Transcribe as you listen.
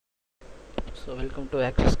So welcome to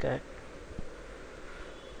Access CAD.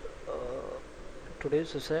 Today's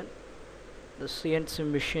session the CNC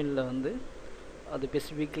machine la வந்து அது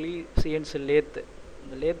specifically CNC lathe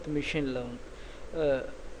the lathe machine la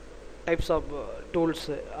types of tools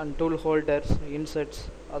and tool holders inserts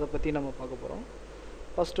அத பத்தி நம்ம பார்க்க போறோம்.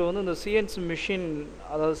 First வந்து இந்த CNC machine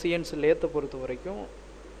அதாவது CNC lathe பொறுத்த வரைக்கும்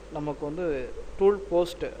நமக்கு வந்து tool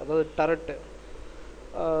post அதாவது turret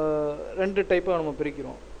ரெண்டு டைப்பா நம்ம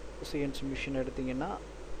பிரிக்கிறோம். CNC machine எடுத்தீங்கன்னா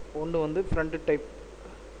ஒன்று வந்து front type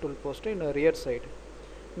tool post இன்னும் rear side.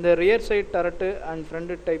 இந்த rear side turret and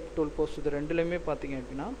front type tool post இது ரெண்டுலயுமே பாத்தீங்க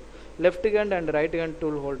அப்படினா left hand and right hand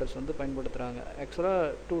tool holders வந்து பயன்படுத்துறாங்க. Actually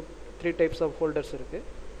 3 types of holders இருக்கு.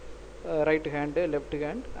 right hand, left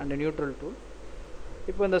hand and neutral tool.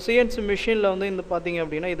 இப்போ இந்த CNC machine ல வந்து இந்த பாத்தீங்க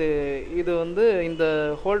அப்படினா இது வந்து இந்த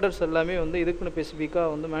ஹோல்டர்ஸ் எல்லாமே வந்து இதுக்குன்னு ஸ்பெசிஃபிக்கா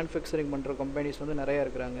வந்து manufacturing பண்ற கம்பெனிஸ் வந்து நிறைய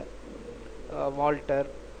இருக்குறாங்க. வால்டர்,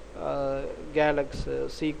 கேலக்ஸ்,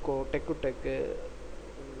 சீகோ, டெக்குடெக்,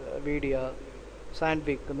 வீடியா,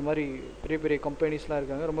 சாண்ட்விக் இந்த மாதிரி பெரிய பெரிய கம்பெனிஸ்லாம்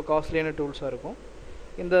இருக்காங்க. ரொம்ப காஸ்ட்லியான டூல்ஸாக இருக்கும்.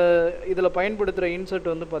 இதில் பயன்படுத்துகிற இன்சர்ட்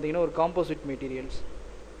வந்து பார்த்திங்கன்னா ஒரு காம்போசிட் மெட்டீரியல்ஸ்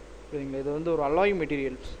புரியுதுங்களா. இது வந்து ஒரு அலாய்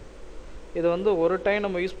மெட்டீரியல்ஸ். இதை வந்து ஒரு டைம்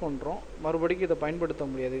நம்ம யூஸ் பண்ணுறோம், மறுபடியும் இதை பயன்படுத்த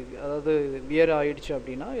முடியாது. அதாவது வியர் ஆகிடுச்சு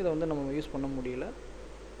அப்படின்னா இதை வந்து நம்ம யூஸ் பண்ண முடியல.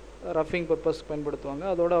 ரஃபிங் பர்பஸ் பயன்படுத்துவாங்க,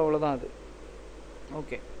 அதோட அவ்வளோதான் அது.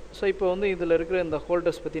 ஓகே, ஸோ இப்போ வந்து இதில் இருக்கிற இந்த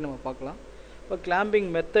ஹோல்டர்ஸ் பற்றி நம்ம பார்க்கலாம். இப்போ கிளாம்பிங்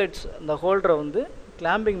மெத்தட்ஸ், இந்த ஹோல்டரை வந்து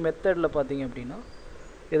கிளாம்பிங் மெத்தடில் பார்த்தீங்க அப்படின்னா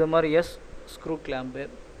இது மாதிரி S screw clamp,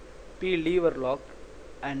 B lever lock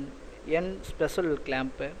and N special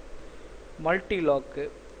clamp, multi lock,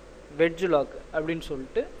 wedge lock அப்படின்னு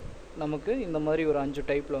சொல்லிட்டு நமக்கு இந்த மாதிரி ஒரு 5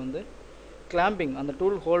 டைப்பில் வந்து கிளாம்பிங் அந்த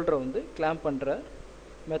டூல் ஹோல்டரை வந்து கிளாம்ப் பண்ணுற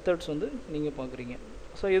மெத்தட்ஸ் வந்து நீங்கள் பார்க்குறீங்க.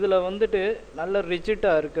 ஸோ இதில் வந்துட்டு நல்ல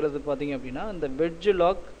ரிஜிட்டாக இருக்கிறது பார்த்தீங்க அப்படின்னா இந்த வெட்ஜ்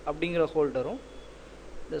லாக் அப்படிங்கிற ஹோல்டரும்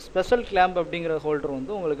இந்த ஸ்பெஷல் கிளாம்ப் அப்படிங்கிற ஹோல்டரும்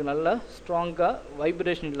வந்து உங்களுக்கு நல்லா ஸ்ட்ராங்காக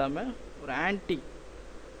வைப்ரேஷன் இல்லாமல் ஒரு ஆன்டி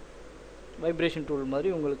வைப்ரேஷன் டூல்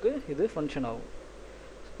மாதிரி உங்களுக்கு இது ஃபங்க்ஷன் ஆகும்.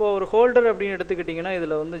 இப்போது ஒரு ஹோல்டர் அப்படின்னு எடுத்துக்கிட்டிங்கன்னா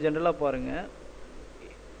இதில் வந்து ஜென்ரலாக பாருங்கள்,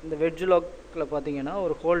 இந்த வெட்ஜ் லாக்கில் பார்த்தீங்கன்னா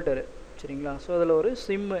ஒரு ஹோல்டரு சரிங்களா. ஸோ அதில் ஒரு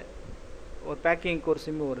சிம்மு, ஒரு பேக்கிங்க்கு ஒரு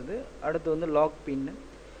சிம்மு வருது. அடுத்து வந்து லாக் பின்னு.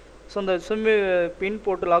 ஸோ அந்த சிம்மு பின்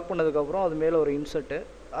போட்டு லாக் பண்ணதுக்கப்புறம் அது மேலே ஒரு இன்சர்ட்டு,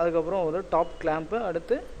 அதுக்கப்புறம் ஒரு டாப் கிளாம்ப்பு,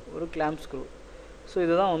 அடுத்து ஒரு கிளாம்ப் ஸ்க்ரூ. ஸோ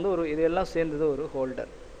இதுதான் வந்து இதெல்லாம் சேர்ந்தது ஒரு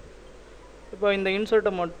ஹோல்டர். இப்போ இந்த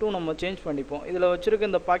இன்சர்ட்டை மட்டும் நம்ம சேஞ்ச் பண்ணிப்போம். இதில்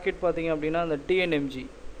வச்சுருக்க இந்த பாக்கெட் பார்த்திங்க அப்படின்னா இந்த டிஎன்எம்ஜி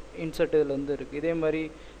இன்சர்ட் இதில் வந்து இருக்குது. இதே மாதிரி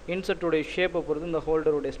இன்சர்ட்டுடைய ஷேப்பை பொறுத்து இந்த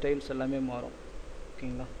ஹோல்டருடைய ஸ்டைல்ஸ் எல்லாமே மாறும்.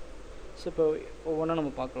 ஓகேங்களா. ஸோ இப்போ ஒவ்வொன்றா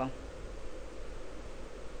நம்ம பார்க்கலாம்.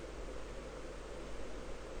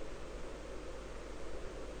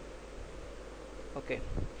 ஓகே,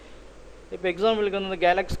 இப்போ எக்ஸாம்பிளுக்கு வந்து இந்த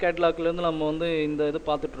கேலக்ஸ் கேட்லாக்லேருந்து நம்ம வந்து இந்த இது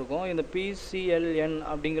பார்த்துட்ருக்கோம். இந்த PCLN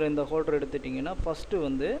அப்படிங்கிற இந்த ஹோல்டர் எடுத்துட்டிங்கன்னா ஃபஸ்ட்டு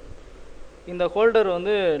வந்து இந்த ஹோல்டர்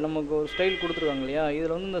வந்து நமக்கு ஒரு ஸ்டைல் கொடுத்துருக்காங்க இல்லையா.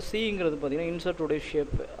 இதில் வந்து இந்த சிங்கிறது பார்த்திங்கன்னா இன்சர்ட்டுடைய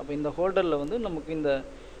ஷேப்பு. அப்போ இந்த ஹோல்டரில் வந்து நமக்கு இந்த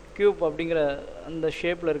க்யூப் அப்படிங்கிற அந்த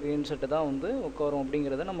ஷேப்பில் இருக்க இன்சர்ட்டு தான் வந்து உட்காரும்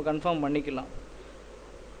அப்படிங்கிறத நம்ம கன்ஃபார்ம் பண்ணிக்கலாம்.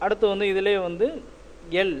 அடுத்து வந்து இதிலே வந்து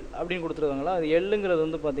எல் அப்படின்னு கொடுத்துருக்காங்களா. அது எல்லுங்கிறது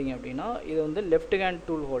வந்து பார்த்திங்க அப்படின்னா இது வந்து லெஃப்ட் ஹேண்ட்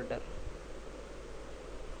டூல் ஹோல்டர்.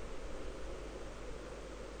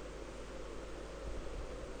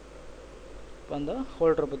 இப்போ அந்த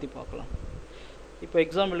ஹோல்டரை பற்றி பார்க்கலாம். இப்போ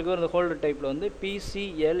எக்ஸாம்பிளுக்கு இந்த ஹோல்டர் டைப்பில் வந்து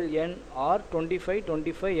PCLNR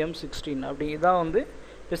 2525M16 அப்படி இதான் வந்து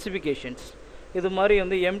ஸ்பெசிஃபிகேஷன்ஸ். இது மாதிரி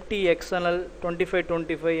வந்து MTXNL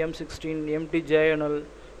 2525M16, MTJNL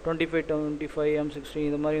 2525M16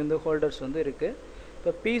 இது மாதிரி வந்து ஹோல்டர்ஸ் வந்து இருக்குது.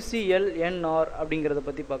 இப்போ PCLNR அப்படிங்கிறத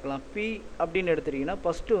பற்றி பார்க்கலாம். P அப்படின்னு எடுத்துட்டிங்கன்னா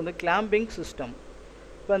ஃபஸ்ட்டு வந்து கிளாம்பிங் சிஸ்டம்.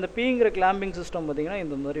 இப்போ அந்த Pங்கிற கிளாம்பிங் சிஸ்டம் பார்த்திங்கன்னா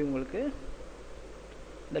இந்த மாதிரி உங்களுக்கு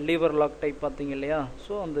இந்த லீவர் லாக் டைப் பார்த்தீங்க இல்லையா.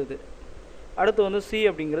 ஸோ அந்த இது அடுத்து வந்து C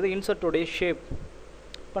அப்படிங்கிறது இன்சர்ட்டோடைய ஷேப்.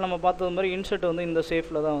 இப்போ நம்ம பார்த்தது மாதிரி இன்சர்ட் வந்து இந்த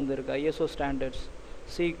ஷேப்பில் தான் வந்து இருக்குது. ISO standards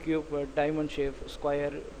C cube, diamond shape,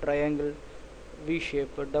 square, triangle, V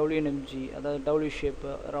shape, WNMG அதாவது W ஷேப்,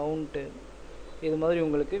 ரவுண்டு இது மாதிரி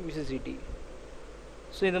உங்களுக்கு VCCT.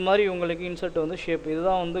 ஸோ இது மாதிரி உங்களுக்கு இன்சர்ட் வந்து ஷேப்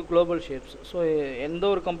இதுதான் வந்து குளோபல் ஷேப்ஸ். ஸோ எந்த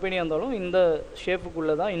ஒரு கம்பெனியாக இருந்தாலும் இந்த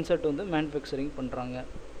ஷேப்புக்குள்ளே தான் இன்சர்ட் வந்து மேனுஃபேக்சரிங் பண்ணுறாங்க.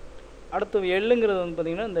 அடுத்து எல்லுங்கிறது வந்து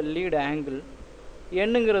பார்த்திங்கன்னா இந்த லீட் ஆங்கிள்,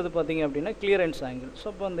 எண்ணுங்கிறது பார்த்திங்க அப்படின்னா கிளியரன்ஸ் ஆங்கிள். ஸோ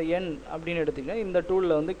அப்போ அந்த எண் அப்படின்னு எடுத்திங்கன்னா இந்த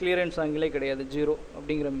டூலில் வந்து கிளியரன்ஸ் ஆங்கிளே கிடையாது, 0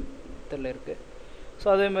 அப்படிங்கிற மெத்தடில் இருக்குது. ஸோ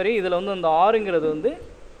அதேமாதிரி இதில் வந்து அந்த ஆறுங்கிறது வந்து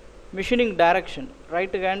machining direction,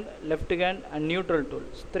 right hand, left hand and neutral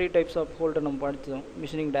tools 3 types of holder நம்ம படித்தோம்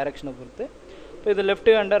மிஷினிங் டைரக்ஷனை பொறுத்து. இப்போ இது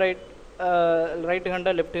left ஹேண்டா right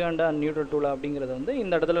ஹேண்டா left ஹேண்டா and neutral டூலா அப்படிங்கிறத வந்து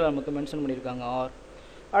இந்த இடத்துல நமக்கு மென்ஷன் பண்ணியிருக்காங்க ஆர்.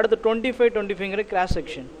 அடுத்து 2525ங்கிற கிராஸ்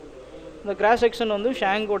செக்ஷன். இந்த கிராஸ் செக்ஷன் வந்து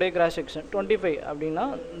ஷாங்கோடைய கிராஸ் செக்ஷன் 25 அப்படின்னா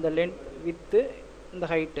இந்த லென்த் வித்து இந்த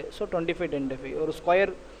ஹைட்டு. ஸோ 25 25 ஒரு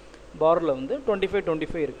ஸ்கொயர் பாரில் வந்து 25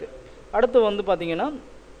 25 இருக்குது. அடுத்து வந்து பார்த்திங்கன்னா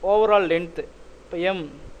ஓவரால் லென்த்து இப்போ எம்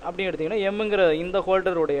அப்படின்னு எடுத்திங்கன்னா எம்ங்கிற இந்த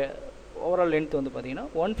ஹோல்டருடைய ஓவரால் லென்த்து வந்து பார்த்திங்கன்னா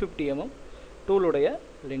 150 mm டூலுடைய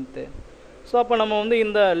லென்த்து. ஸோ அப்போ நம்ம வந்து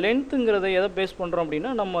இந்த லென்த்துங்கிறத எதை பேஸ் பண்ணுறோம்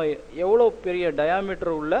அப்படின்னா நம்ம எவ்வளோ பெரிய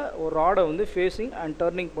டயாமீட்டர் உள்ள ஒரு ராடை வந்து ஃபேஸிங் அண்ட்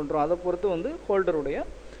டர்னிங் பண்ணுறோம் அதை பொறுத்து வந்து ஹோல்டருடைய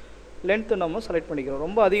லென்த்து நம்ம செலக்ட் பண்ணிக்கிறோம்.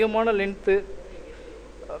 ரொம்ப அதிகமான லென்த்து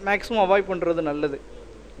மேக்ஸிமம் அவாய்ட் பண்ணுறது நல்லது.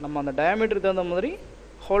 நம்ம அந்த டயாமீட்டருக்கு தகுந்த மாதிரி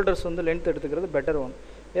ஹோல்டர்ஸ் வந்து லென்த் எடுத்துக்கிறது பெட்டர் ஒன்.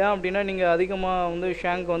 ஏன் அப்படின்னா நீங்கள் அதிகமாக வந்து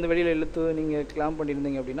ஷேங்க் வந்து வெளியில் இழுத்து நீங்கள் கிளாம்ப்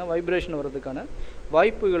பண்ணியிருந்தீங்க அப்படின்னா வைப்ரேஷன் வர்றதுக்கான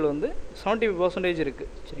வாய்ப்புகள் வந்து 75%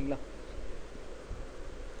 இருக்குது. சரிங்களா?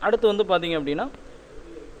 அடுத்து வந்து பார்த்திங்க அப்படின்னா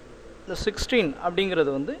இந்த 16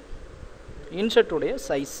 அப்படிங்கிறது வந்து இன்செட்டுடைய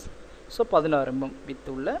சைஸ். ஸோ 16 mm வித்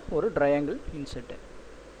உள்ள ஒரு ட்ரையாங்கிள் இன்செட்டு.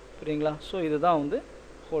 புரியுங்களா? ஸோ இதுதான் வந்து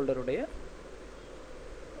ஹோல்டருடைய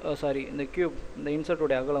இந்த கியூப் இந்த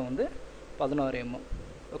இன்செட்டுடைய அகலம் வந்து 16 mm.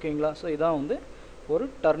 ஓகேங்களா? ஸோ இதான் வந்து ஒரு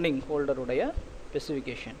டர்னிங் ஹோல்டருடைய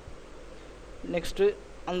ஸ்பெசிஃபிகேஷன். நெக்ஸ்ட்டு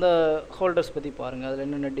அந்த ஹோல்டர்ஸ் பற்றி பாருங்கள். அதில்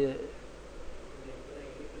என்னென்ன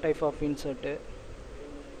டைப் ஆஃப் இன்செட்டு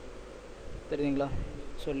தெரியுதுங்களா?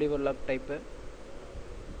 ஸோ லிவர் லாக் டைப்பு,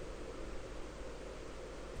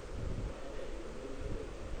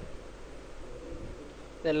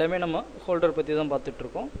 இது எல்லாமே நம்ம ஹோல்டர் பற்றி தான்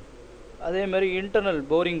பார்த்துட்ருக்கோம். அதேமாதிரி இன்டர்னல்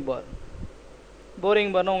போரிங்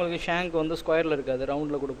பார்னால் உங்களுக்கு ஷேங்க் வந்து ஸ்கொயரில் இருக்காது,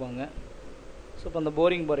 ரவுண்டில் கொடுப்பாங்க. ஸோ இப்போ அந்த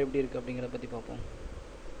போரிங் பார் எப்படி இருக்குது அப்படிங்கிறத பற்றி பார்ப்போம்.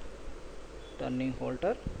 டர்னிங்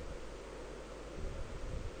ஹோல்டர்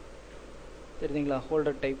தெரியுதுங்களா?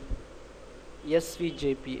 ஹோல்டர் டைப்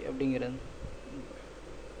எஸ்விஜேபி அப்படிங்கிறது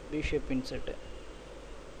we shape இன்செட்டு,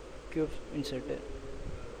 cube இன்செட்டு.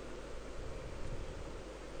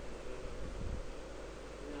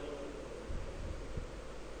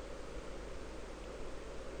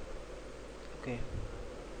 Okay.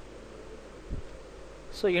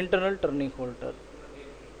 So internal turning holder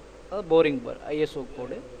அது போரிங் பார் ஐஎஸ்ஓ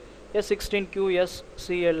கோடு S16QS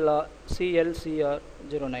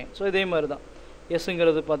CLCR09. ஸோ இதே மாதிரி தான்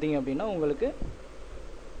எஸ்ங்கிறது பார்த்தீங்க அப்படின்னா உங்களுக்கு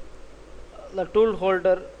இந்த டூல்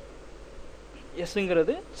ஹோல்டர்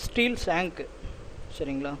எஸ்ங்கிறது ஸ்டீல் ஷேங்க்கு.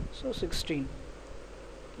 சரிங்களா? ஸோ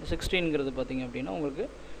 16ங்கிறது பார்த்தீங்க அப்படின்னா உங்களுக்கு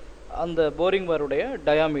அந்த போரிங் பாருடைய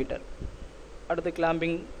டயாமீட்டர். அடுத்து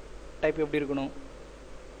கிளாம்பிங் டைப் எப்படி இருக்கணும்,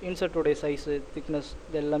 இன்செர்ட்டுடைய சைஸு, திக்னஸ்,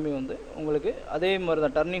 இது எல்லாமே வந்து உங்களுக்கு அதே மாதிரி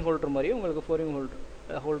தான் டர்னிங் ஹோல்டர் மாதிரியே உங்களுக்கு boring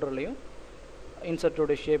ஹோல்டர்லேயும்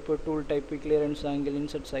இன்செர்ட்டுடைய shape, tool type, clearance angle,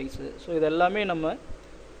 insert size, so இது எல்லாமே நம்ம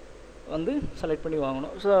வந்து செலக்ட் பண்ணி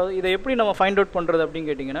வாங்கணும். ஸோ இதை எப்படி நம்ம ஃபைண்ட் அவுட் பண்ணுறது அப்படின்னு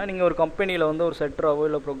கேட்டிங்கன்னா, நீங்கள் ஒரு கம்பெனியில் வந்து ஒரு செட்டராகவோ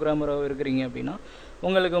இல்லை ப்ரோக்ராமராகவோ இருக்கிறீங்க அப்படின்னா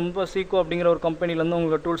உங்களுக்கு இப்போ சீக்கோ அப்படிங்கிற ஒரு கம்பெனிலேருந்து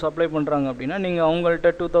உங்களுக்கு டூல்ஸ் அப்ளை பண்ணுறாங்க அப்படின்னா நீங்கள் அவங்கள்ட்ட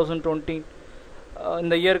 2020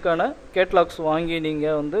 இந்த இயர்க்கான கேட்லாக்ஸ் வாங்கி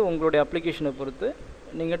நீங்கள் வந்து உங்களுடைய அப்ளிகேஷனை பொறுத்து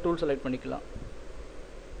நீங்கள் டூல் செலக்ட் பண்ணிக்கலாம்.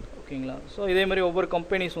 ஓகேங்களா? ஸோ இதேமாதிரி ஒவ்வொரு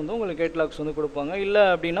கம்பெனிஸ் வந்து உங்களுக்கு கேட்லாக்ஸ் வந்து கொடுப்பாங்க. இல்லை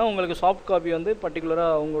அப்படின்னா உங்களுக்கு சாஃப்ட் காப்பி வந்து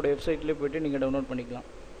பர்டிகுலராக அவங்களுடைய வெப்சைட்லேயே போய்ட்டு நீங்கள் டவுன்லோட் பண்ணிக்கலாம்.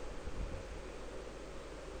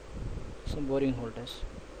 Some boring holders,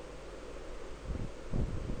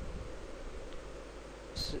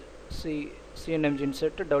 CNMG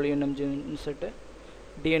insert, WNMG insert,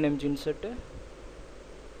 DNMG insert,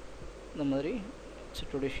 இந்த மாதிரி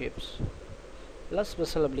செட்டுடைய ஷேப்ஸ் எல்லாம்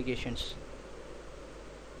ஸ்பெஷல் அப்ளிகேஷன்ஸ்.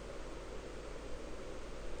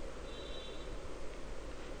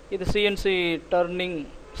 இது CNC டர்னிங்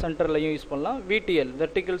சென்டர்லையும் யூஸ் பண்ணலாம், VTL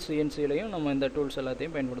வெர்டிக்கல் CNCலையும் நம்ம இந்த டூல்ஸ்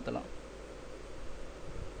எல்லாத்தையும் பயன்படுத்தலாம்.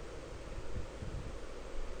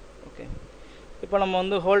 ஓகே, இப்போ நம்ம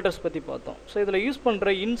வந்து ஹோல்டர்ஸ் பற்றி பார்த்தோம். ஸோ இதில் யூஸ் பண்ணுற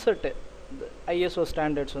இன்செர்ட்டு ISO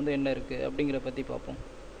ஸ்டாண்டர்ட்ஸ் வந்து என்ன இருக்குது அப்படிங்கிற பற்றி பார்ப்போம்.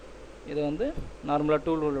 இது வந்து நார்மலாக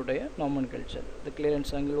டூல்களுடைய நார்மன்கல்ச்சர், இந்த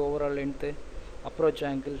clearance angle, overall length, approach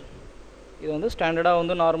angle, இது வந்து ஸ்டாண்டர்டாக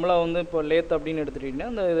வந்து நார்மலாக வந்து இப்போ லேத் அப்படின்னு எடுத்துக்கிட்டிங்கன்னா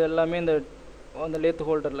இந்த இது எல்லாமே அந்த லேத்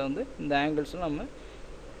ஹோல்டரில் வந்து இந்த ஆங்கிள்ஸும் நம்ம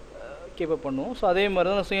கீப்பப் பண்ணுவோம். ஸோ அதே மாதிரி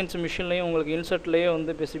தான் CNC மிஷின்லேயும் உங்களுக்கு இன்செர்ட்லேயே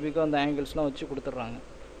வந்து ஸ்பெசிஃபிக்காக அந்த ஆங்கிள்ஸ்லாம் வச்சு கொடுத்துட்றாங்க.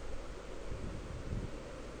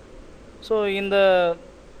 ஸோ இந்த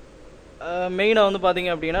மெயினாக வந்து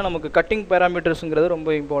பார்த்திங்க அப்படின்னா நமக்கு கட்டிங் பேராமீட்டர்ஸுங்கிறது ரொம்ப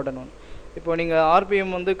இம்பார்ட்டன்ட் ஒன்று. இப்போ நீங்கள் RPM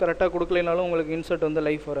வந்து கரெக்டாக கொடுக்கலைனாலும் உங்களுக்கு இன்செர்ட் வந்து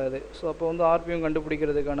லைஃப் வராது. ஸோ அப்போ வந்து RPM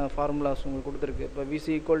கண்டுபிடிக்கிறதுக்கான ஃபார்முலாஸ் உங்களுக்கு கொடுத்துருக்கு. இப்போ VC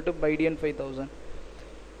 = BDN 5000.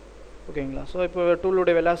 ஓகேங்களா? ஸோ இப்போ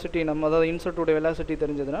டூலுடைய வெலாசிட்டி நம்ம அதாவது இன்செர்ட்டுடைய வெலாசிட்டி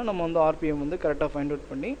தெரிஞ்சதுன்னா நம்ம வந்து RPM வந்து கரெக்டாக ஃபைண்ட் அவுட்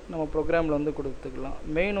பண்ணி நம்ம ப்ரோக்ராமில் வந்து கொடுத்துக்கலாம்.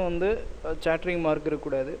 மெயின் வந்து சேட்டரிங் மார்க்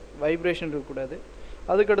இருக்கக்கூடாது, வைப்ரேஷன் இருக்கக்கூடாது.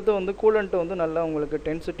 அதுக்கடுத்து வந்து கூலண்ட் வந்து நல்லா உங்களுக்கு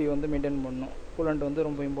டென்சிட்டி வந்து மெயின்டைன் பண்ணணும். கூலண்ட் வந்து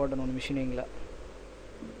ரொம்ப இம்பார்ட்டன்ட் ஒன்று மிஷினிங்கில்.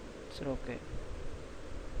 சரி, ஓகே.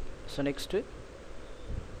 ஸோ நெக்ஸ்ட்டு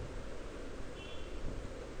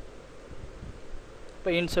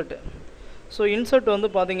இப்போ இன்செர்ட்டு. ஸோ இன்சர்ட் வந்து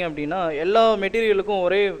பார்த்தீங்க அப்படின்னா எல்லா மெட்டீரியலுக்கும்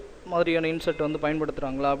ஒரே மாதிரியான இன்சர்ட் வந்து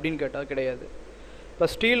பயன்படுத்துகிறாங்களா அப்படின்னு கேட்டால் கிடையாது. இப்போ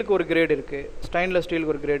ஸ்டீலுக்கு ஒரு கிரேட் இருக்குது, ஸ்டெயின்லெஸ்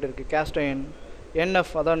ஸ்டீலுக்கு ஒரு கிரேட் இருக்குது, கேஸ்ட் அயன்,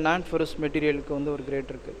 என்எஃப் அதாவது நான் ஃபெரஸ் மெட்டீரியலுக்கு வந்து ஒரு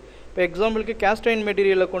கிரேட் இருக்குது. இப்போ எக்ஸாம்பிளுக்கு கேஸ்ட் அயன்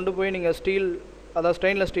மெட்டீரியலை கொண்டு போய் நீங்கள் ஸ்டீல் அதாவது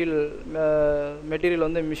ஸ்டெயின்லெஸ் ஸ்டீல் மெட்டீரியல்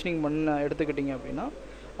வந்து மிஷினிங் பண்ண எடுத்துக்கிட்டிங்க அப்படின்னா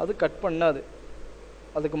அது கட் பண்ணாது.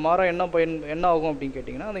 அதுக்கு மாறாக என்ன ஆகும் அப்படின்னு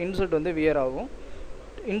கேட்டிங்கன்னா அந்த இன்சர்ட் வந்து வியர் ஆகும்,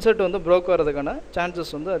 இன்சர்ட் வந்து ப்ரோக் ஆகிறதுக்கான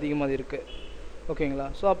சான்சஸ் வந்து அதிகமாக இருக்குது. ஓகேங்களா?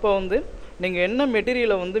 ஸோ அப்போ வந்து நீங்கள் என்ன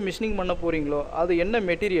மெட்டீரியலை வந்து மிஷினிங் பண்ண போகிறீங்களோ அது என்ன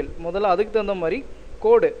மெட்டீரியல் முதல்ல அதுக்கு தகுந்த மாதிரி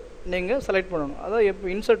கோடு நீங்கள் செலக்ட் பண்ணணும். அதாவது இப்போ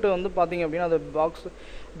இன்சர்ட் வந்து பார்த்தீங்க அப்படின்னா அது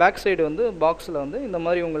பேக் சைடு வந்து பாக்ஸில் வந்து இந்த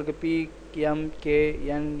மாதிரி உங்களுக்கு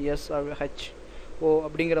PMKNSH O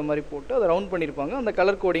அப்படிங்கிற மாதிரி போட்டு அதை ரவுண்ட் பண்ணியிருப்பாங்க, அந்த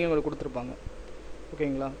கலர் கோடிங் உங்களுக்கு கொடுத்துருப்பாங்க.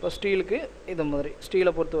 ஓகேங்களா? இப்போ ஸ்டீலுக்கு இது மாதிரி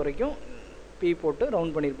ஸ்டீலை பொறுத்த வரைக்கும் P போட்டு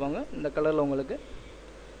ரவுண்ட் பண்ணியிருப்பாங்க, இந்த கலரில் உங்களுக்கு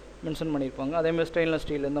மென்ஷன் பண்ணியிருப்பாங்க. அதேமாதிரி ஸ்டெயின்லெஸ்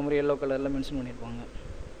ஸ்டீல் இந்த மாதிரி எல்லோ கலரில் மென்ஷன் பண்ணியிருப்பாங்க.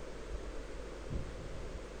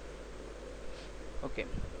 ஓகே,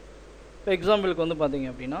 இப்போ எக்ஸாம்பிளுக்கு வந்து பார்த்தீங்க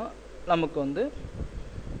அப்படின்னா நமக்கு வந்து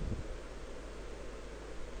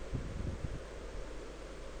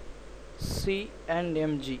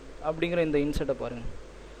CNMG அப்படிங்கிற இந்த இன்சர்ட்டை பாருங்கள்.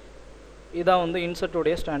 இதான் வந்து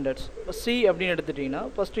இன்சர்ட்டோடைய ஸ்டாண்டர்ட்ஸ். இப்போ C அப்படின்னு எடுத்துட்டிங்கன்னா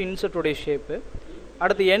ஃபஸ்ட்டு இன்சர்ட்டோடைய ஷேப்பு,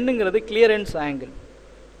 அடுத்து Nங்கிறது கிளியரன்ஸ் ஆங்கிள்,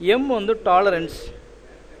 M வந்து டாலரன்ஸ்,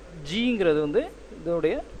 Gங்கிறது வந்து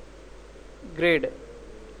இதோடைய கிரேடு.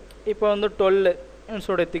 இப்போ வந்து 12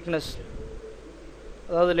 இன்சோடைய திக்னஸ்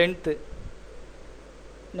அதாவது லென்த்து,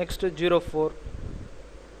 நெக்ஸ்ட்டு 04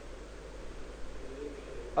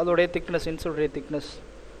 அதோடைய திக்னஸ், இன்சோடைய திக்னஸ்.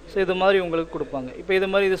 ஸோ இது மாதிரி உங்களுக்கு கொடுப்பாங்க. இப்போ இது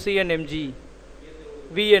மாதிரி இது CNMG,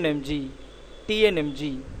 VNMG, TNMG,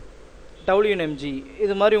 WNMG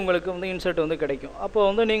இது மாதிரி உங்களுக்கு வந்து இன்சர்ட் வந்து கிடைக்கும். அப்போ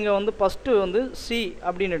வந்து நீங்கள் வந்து ஃபஸ்ட்டு வந்து C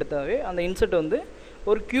அப்படின்னு எடுத்தாவே அந்த இன்சர்ட் வந்து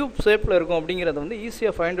ஒரு க்யூப் ஷேப்பில் இருக்கும் அப்படிங்கிறத வந்து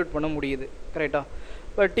ஈஸியாக ஃபைண்ட் அவுட் பண்ண முடியுது. கரெக்டாக?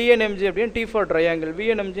 இப்போ TNMG அப்படின்னா T for triangle,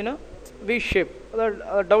 VNMGனா V shape, அதாவது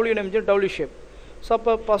WNMG W ஷேப். ஸோ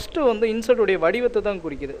அப்போ ஃபஸ்ட்டு வந்து இன்சர்ட்டுடைய வடிவத்தை தான்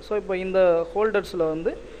குறிக்குது. ஸோ இப்போ இந்த ஹோல்டர்ஸில்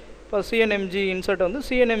வந்து இப்போ CNMG இன்சர்ட் வந்து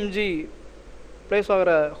CNMG ப்ளேஸ்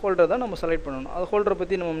ஆகிற ஹோல்டர் தான் நம்ம செலக்ட் பண்ணணும். அது ஹோல்டரை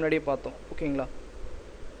பற்றி நம்ம முன்னாடியே பார்த்தோம். ஓகேங்களா?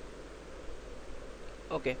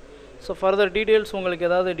 ஓகே, ஸோ ஃபர்தர் டீட்டெயில்ஸ் உங்களுக்கு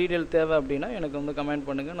ஏதாவது டீட்டெயில் தேவை அப்படின்னா எனக்கு வந்து கமெண்ட்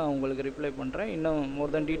பண்ணுங்கள், நான் உங்களுக்கு ரிப்ளை பண்ணுறேன். இன்னும்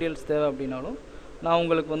மோர் தென் டீட்டெயில்ஸ் தேவை அப்படின்னாலும் நான்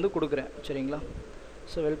உங்களுக்கு வந்து கொடுக்குறேன். சரிங்களா?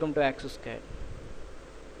 So welcome to access gate.